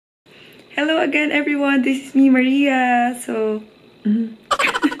Hello again, everyone. This is me, Maria. So, hello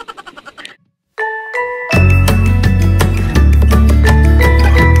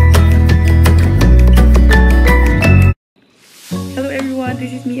everyone.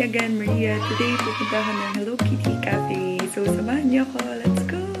 This is me again, Maria. Today, pupuntahan ng Hello Kitty Cafe. So, samahan niyo ako. Let's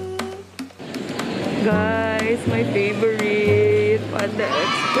go! Guys, my favorite, Panda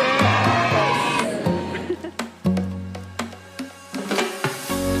Express.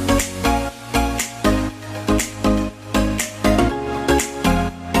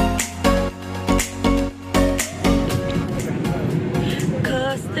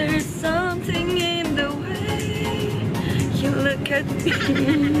 There's something in the way you look at me.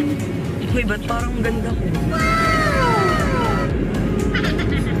 Uy, ba't parang ganda ko?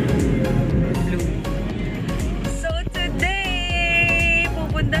 So today,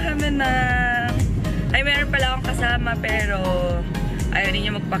 pupunta kami na... Ay, meron pala akong kasama pero ayaw rin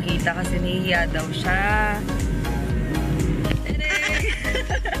niya magpakita kasi nahihiya daw siya.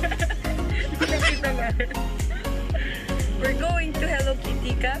 We're going to Hello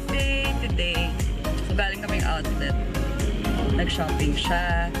Kitty Cafe today. So, galing kaming outlet. Nag-shopping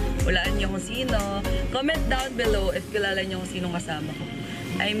siya. Walaan niyo kung sino. Comment down below if kilala niyo kung sinong kasama ko.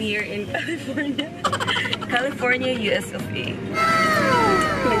 I'm here in California. California, US of A.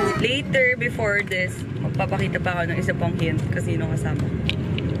 Later, before this, magpapakita pa ako ng isa pang hint kasi sinong kasama ko.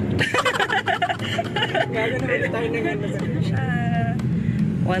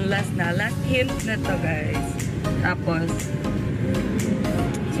 One last hint na to, guys. Tapos,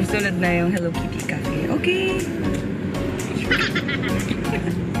 susunod na yung Hello Kitty Cafe. Okay!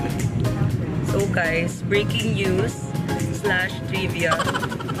 So guys, breaking news / trivia.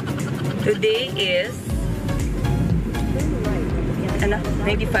 Today is... ano?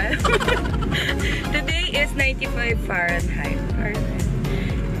 95? Today is 95 Fahrenheit.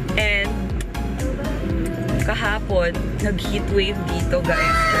 And kahapon, nag-heat wave dito,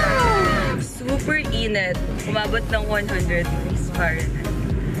 guys. Super init. Umabot ng 100 degrees Fahrenheit.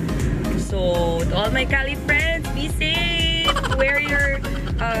 So, to all my Cali friends, be safe! Wear your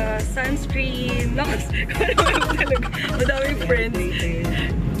sunscreen. Madaming friends.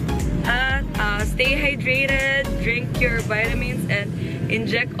 Stay hydrated, drink your vitamins, and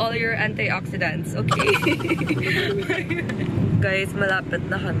inject all your antioxidants. Okay? Guys, malapit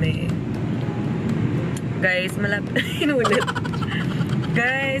na kami. Guys, malapit na inulit.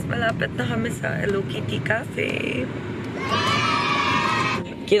 Guys, malapit na kami sa Hello Kitty Cafe.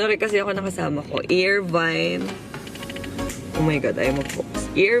 Kinori kasi ako nakasama ko. Irvine. Oh my God, ayaw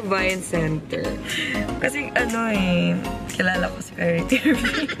mag-focus. Irvine Center. Kasi ano eh, kilala ko si Kyrie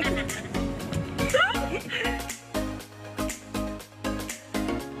Irvine.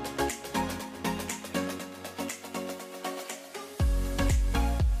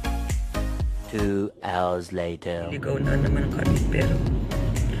 Two hours later. Ligaw na naman kami, pero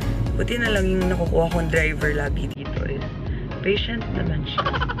buti na lang yung nakukuha kong driver lagi dito is patient naman siya.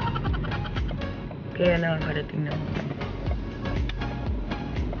 Kaya nakakarating na ako.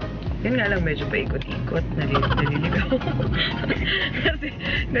 Yun nga lang, medyo paikot-ikot, naliligaw.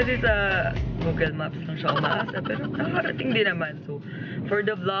 kasi sa Google Maps lang siya umaasa, pero nakakarating din naman. So, for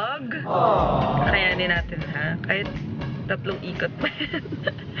the vlog, kayanin natin ha, kahit 3 ikot pa yan.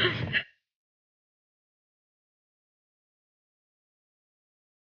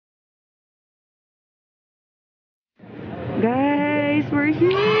 Guys, we're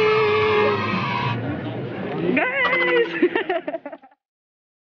here! Guys!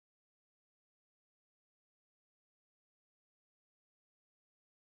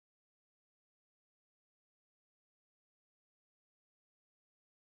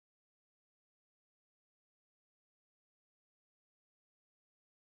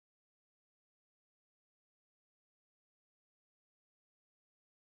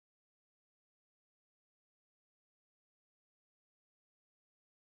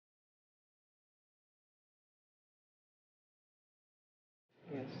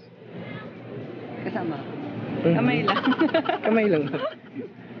 Yes. Kasama. Kamay lang. Kamay lang.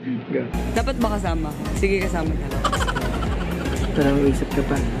 Go. Dapat ba kasama? Sige, kasama ka lang. Parang isip ka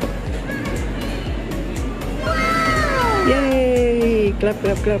pa. Yay! Clap,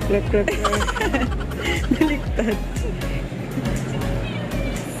 clap, clap, clap, clap, clap. Baliktad.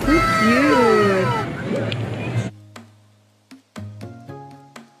 So cute!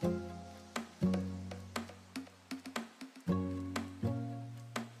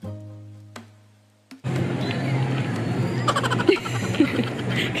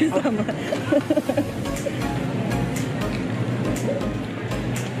 Kasama.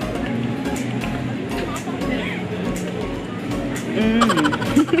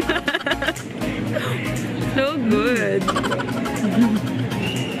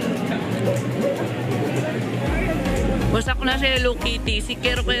 Hello Kitty. Si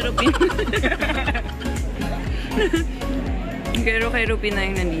Kero Pin. Kero Pin na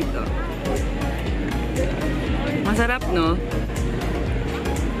yung nandito. Masarap, no?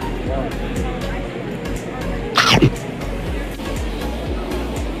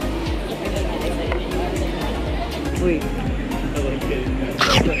 Uy.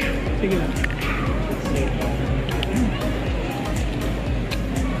 Sige lang.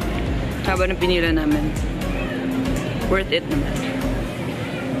 Haba ng pinila namin. Worth it naman.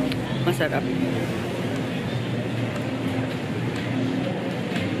 Masarap.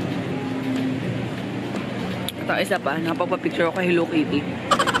 At ang isa pa, napapapicture ako kay Hello Kitty.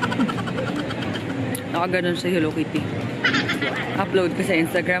 Nakaganon sa Hello Kitty. Upload ko sa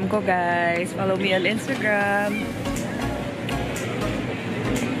Instagram ko, guys. Follow me on Instagram.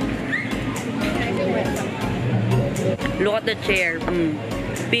 Look at the chair.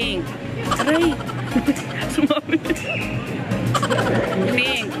 Pink. Aray! Sumami.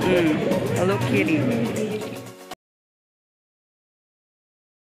 Pink. Hello Kitty.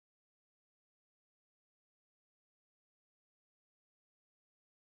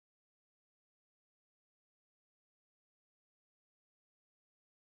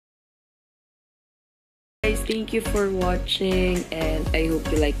 Guys, thank you for watching and I hope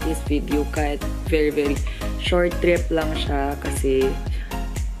you like this video. Kahit very short trip lang siya kasi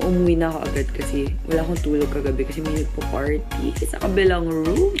umuwi na ako agad kasi wala akong tulog kagabi kasi may nagpo-party sa kabilang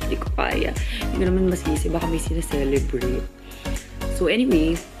room. Hindi ko kaya. Hindi ko naman masisi. Baka may sinaselebrate. So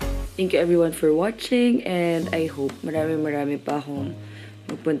anyway, thank you everyone for watching and I hope marami pa akong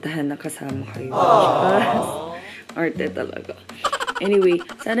magpuntahan na kasama kayo. Arte talaga. Anyway,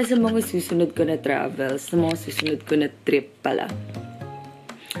 sana sa mga susunod ko na travels, sa mga susunod ko na trip pala,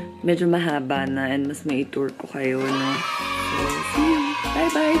 medyo mahaba na and mas may tour ko kayo, no? So, see you!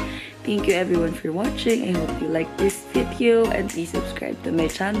 Bye-bye! Thank you everyone for watching. I hope you like this video and please subscribe to my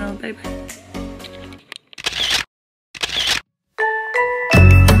channel. Bye-bye!